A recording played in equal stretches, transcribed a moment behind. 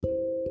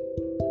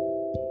In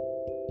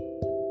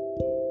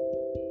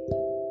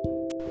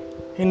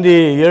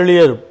the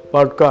earlier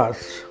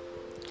podcasts,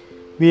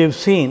 we have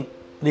seen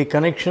the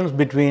connections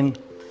between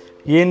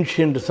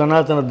ancient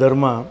Sanatana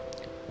Dharma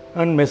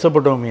and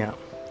Mesopotamia.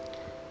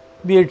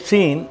 We had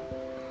seen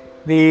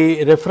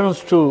the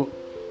reference to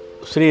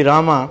Sri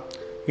Rama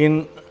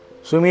in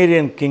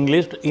Sumerian king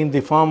list in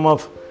the form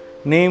of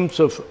names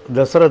of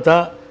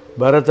Dasaratha,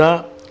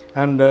 Bharata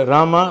and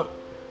Rama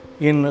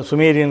in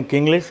Sumerian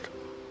king list.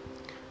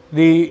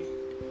 The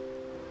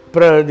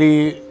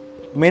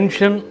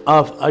mention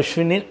of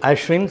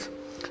Ashwins,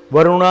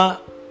 Varuna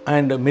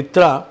and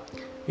Mitra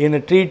in a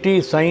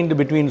treaty signed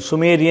between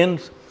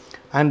Sumerians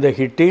and the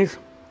Hittites.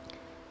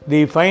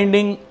 The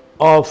finding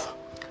of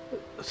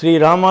Sri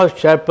Rama's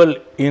chapel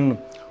in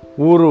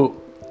Uru,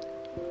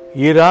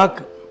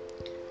 Iraq.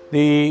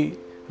 The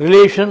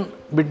relation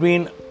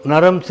between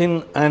Naram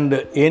Sin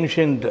and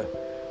ancient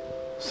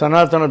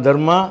Sanatana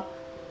Dharma.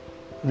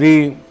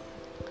 The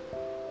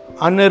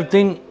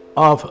unearthing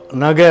of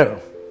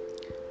Nagar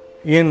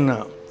in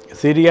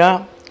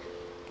Syria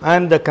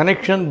and the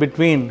connection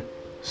between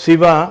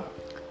Shiva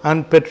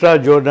and Petra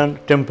Jordan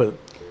temple.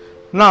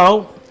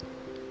 Now,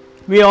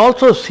 we have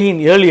also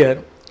seen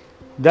earlier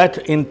that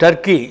in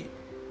Turkey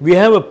we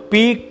have a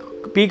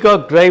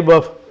peacock tribe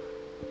of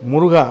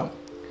Muruga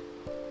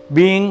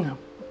being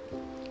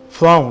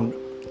found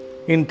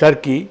in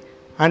Turkey,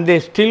 and they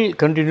still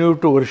continue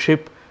to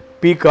worship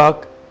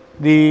peacock,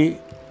 the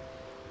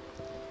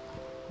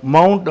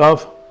mount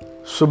of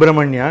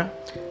Subramanya,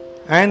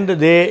 and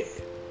they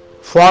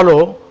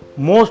follow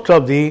most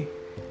of the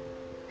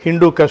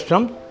Hindu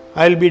customs.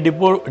 I will be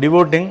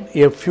devoting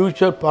a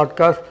future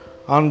podcast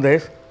on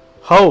this,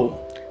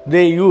 how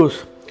they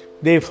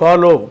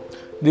follow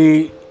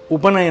the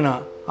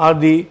Upanayana or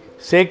the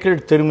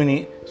sacred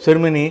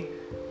ceremony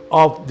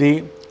of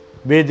the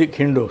Vedic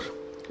Hindus.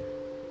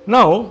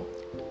 Now,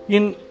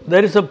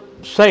 there is a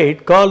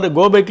site called the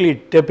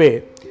Göbekli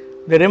Tepe.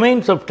 The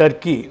remains of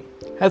Turkey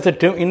has the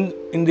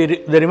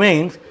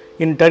remains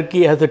in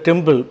Turkey has a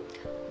temple,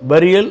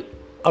 burial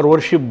or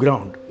worship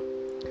ground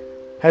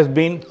has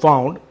been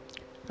found,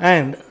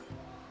 and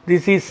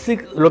this is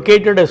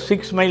located at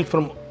 6 miles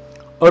from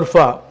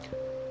Urfa,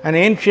 an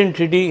ancient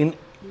city in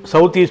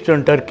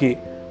southeastern Turkey.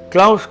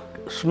 Klaus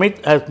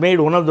Schmidt has made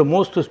one of the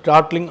most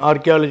startling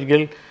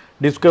archaeological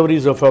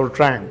discoveries of our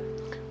time.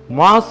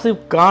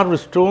 Massive carved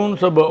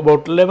stones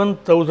about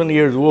 11,000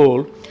 years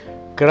old,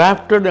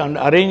 crafted and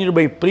arranged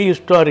by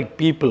prehistoric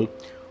people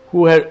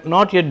who had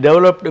not yet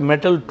developed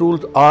metal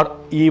tools or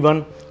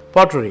even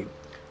pottery.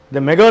 The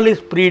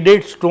megaliths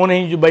predate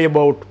Stonehenge by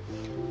about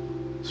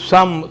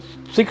some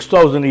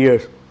 6,000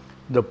 years.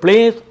 The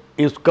place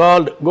is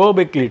called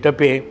Göbekli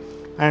Tepe,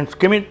 and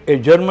Schmidt, a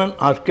German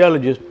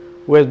archaeologist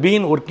who has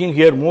been working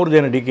here more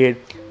than a decade,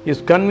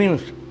 is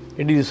convinced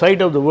it is the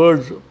site of the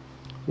world's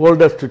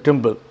oldest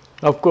temple.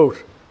 Of course,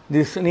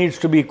 this needs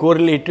to be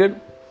correlated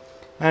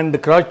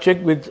and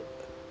cross-checked with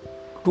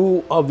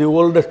two of the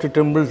oldest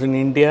temples in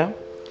India.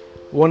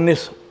 One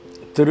is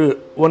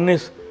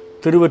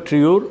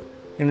Tiruvattriyur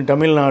in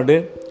Tamil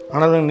Nadu,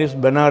 another one is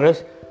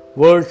Benares,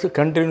 world's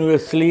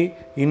continuously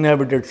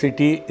inhabited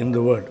city in the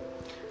world.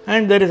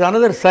 And there is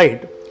another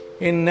site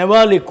in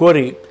Nevali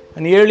Kori,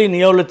 an early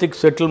Neolithic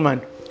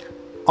settlement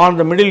on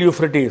the Middle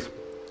Euphrates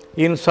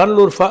in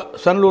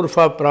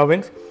Sanlurfa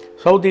province,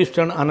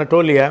 southeastern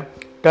Anatolia,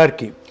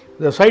 Turkey.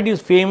 The site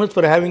is famous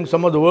for having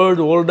some of the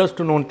world's oldest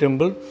known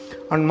temples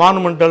and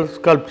monumental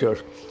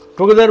sculptures.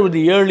 Together with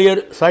the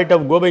earlier site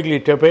of Göbekli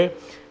Tepe,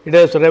 it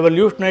has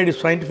revolutionized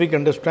scientific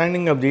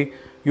understanding of the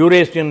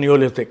Eurasian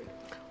Neolithic.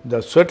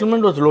 The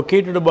settlement was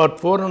located about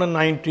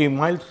 490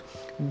 meters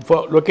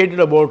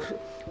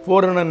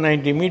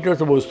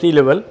above sea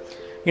level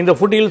in the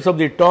foothills of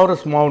the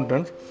Taurus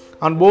Mountains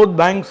on both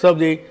banks of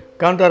the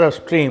Kantara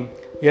stream,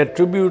 a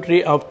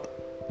tributary of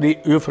the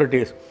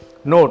Euphrates.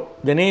 Note,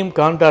 the name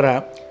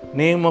Kantara,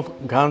 name of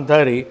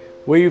Gandhari,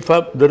 wife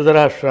of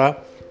Dhritarashtra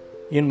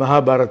in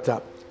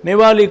Mahabharata.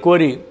 Nevali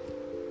Kori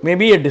may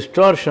be a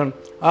distortion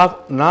of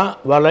Na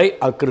Valai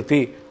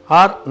Akriti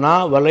or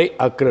Na Valai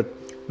Akrit.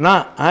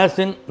 Na as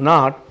in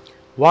not,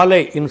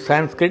 Valai in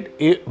Sanskrit,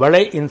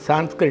 Valai in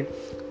Sanskrit,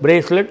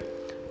 bracelet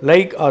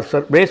like or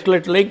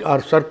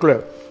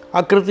circular.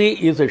 Akriti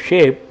is a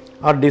shape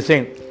or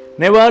design.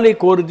 Nevali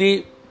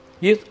Kordi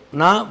is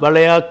Na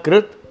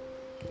Valayakrit,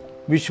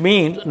 which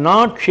means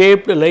not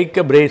shaped like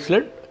a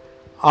bracelet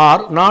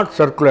or not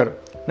circular.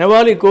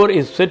 Nevali Kor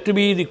is said to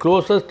be the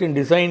closest in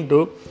design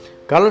to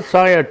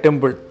Kalasaya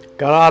temple.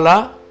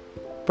 Kalala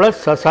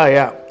plus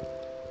Sasaya,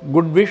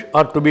 good wish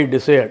or to be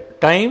desired.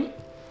 Time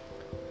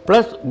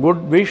plus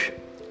good wish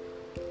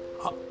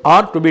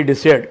or to be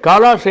desired.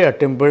 Kalasaya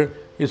temple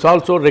is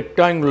also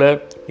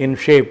rectangular in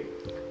shape.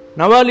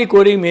 Navali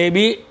Kori may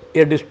be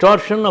a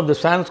distortion of the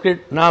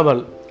Sanskrit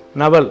naval,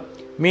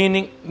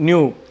 meaning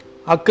new.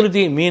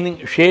 Akriti,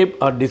 meaning shape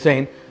or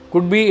design,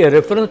 could be a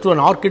reference to an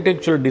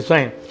architectural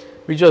design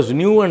which was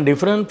new and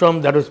different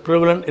from that was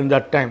prevalent in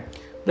that time.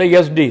 The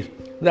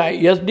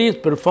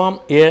Yasdis perform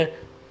a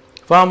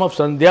form of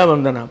Sandhya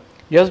Vandana.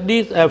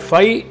 SDs have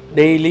 5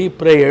 daily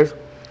prayers: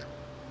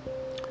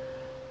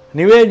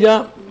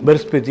 Niveja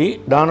Brihaspati,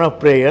 dawn of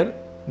prayer;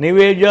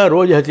 Niveja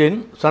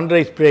Rojhatin,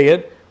 sunrise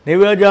prayer;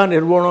 Niveja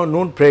Nirvana,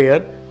 noon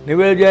prayer;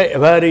 Niveja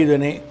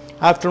Avaridane,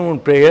 afternoon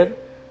prayer;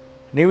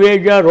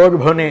 Niveja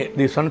Rodbhane,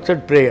 the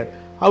sunset prayer.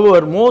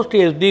 However, most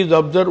SDs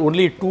observe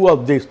only 2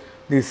 of these,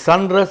 the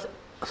sunrise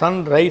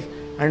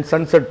and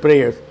sunset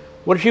prayers.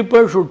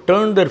 Worshippers should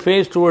turn their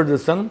face towards the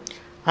sun,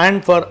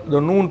 and for the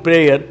noon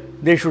prayer,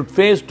 they should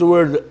face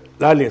towards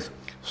Lalis.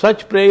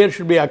 Such prayer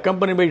should be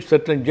accompanied by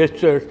certain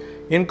gestures,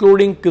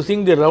 including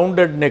kissing the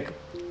rounded neck,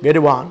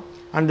 Gerivan,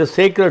 and the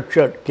sacred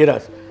shirt,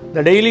 Kiras.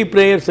 The daily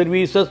prayer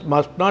services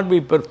must not be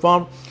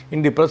performed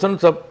in the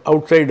presence of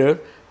outsiders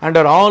and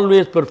are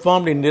always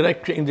performed in the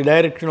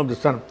direction of the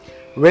sun.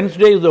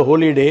 Wednesday is the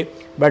holy day,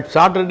 but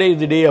Saturday is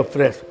the day of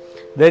rest.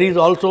 There is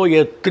also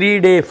a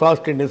 3-day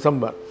fast in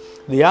December.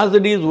 The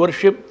Yazidis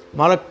worship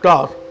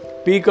Malaktas,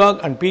 peacock,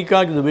 and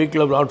peacock is the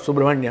vehicle of Lord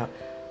Subramanya.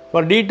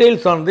 For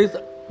details on this,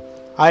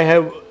 I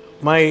have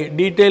my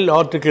detailed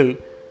article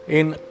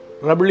in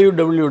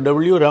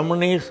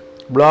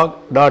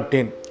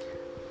www.ramanisblog.in,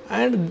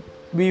 and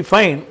we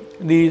find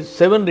the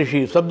 7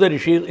 rishis, Sabda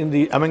rishis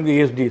among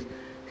the SDs.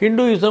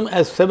 Hinduism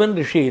has 7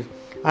 rishis,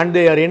 and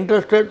they are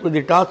entrusted with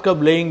the task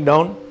of laying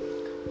down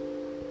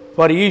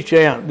for each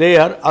aeon. They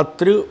are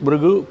Atri,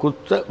 Bhrigu,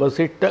 Kutsa,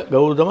 Vasishta,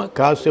 Gautama,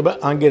 Kasyapa,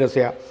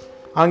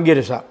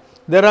 Angirasa.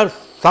 There are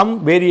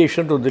some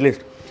variation to the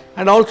list.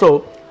 And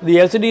also, the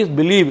Hasidis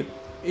believe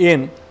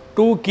in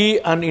 2 key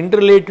and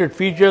interrelated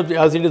features of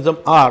Hasidism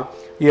are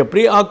a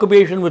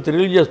preoccupation with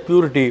religious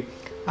purity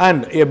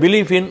and a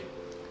belief in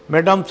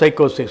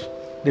metempsychosis.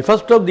 The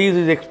first of these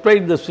is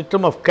explained in the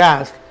system of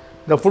caste,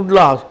 the food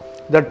laws,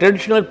 the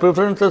traditional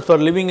preferences for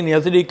living in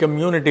Yazidi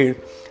communities,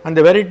 and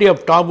the variety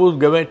of taboos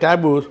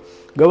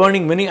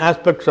governing many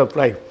aspects of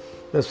life.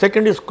 The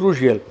second is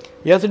crucial.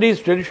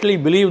 Yazidis traditionally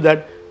believe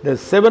that the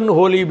 7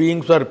 holy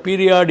beings are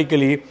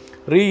periodically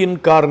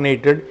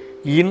reincarnated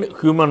in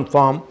human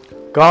form,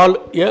 called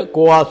a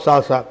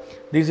Koasasa.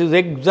 This is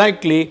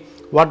exactly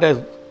what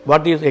is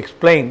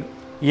explained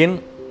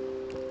in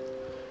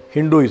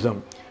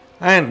Hinduism.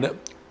 And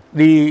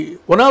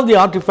one of the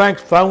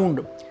artifacts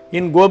found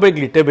in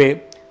Gobekli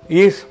Tepe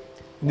is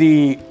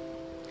the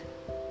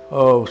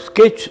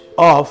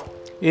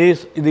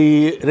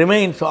the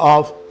remains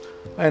of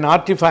an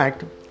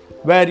artifact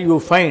where you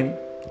find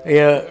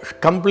a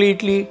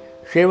completely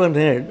shaven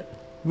head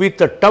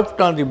with a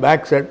tuft on the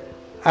backside,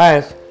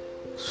 as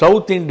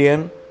South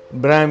Indian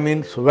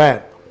Brahmins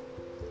wear.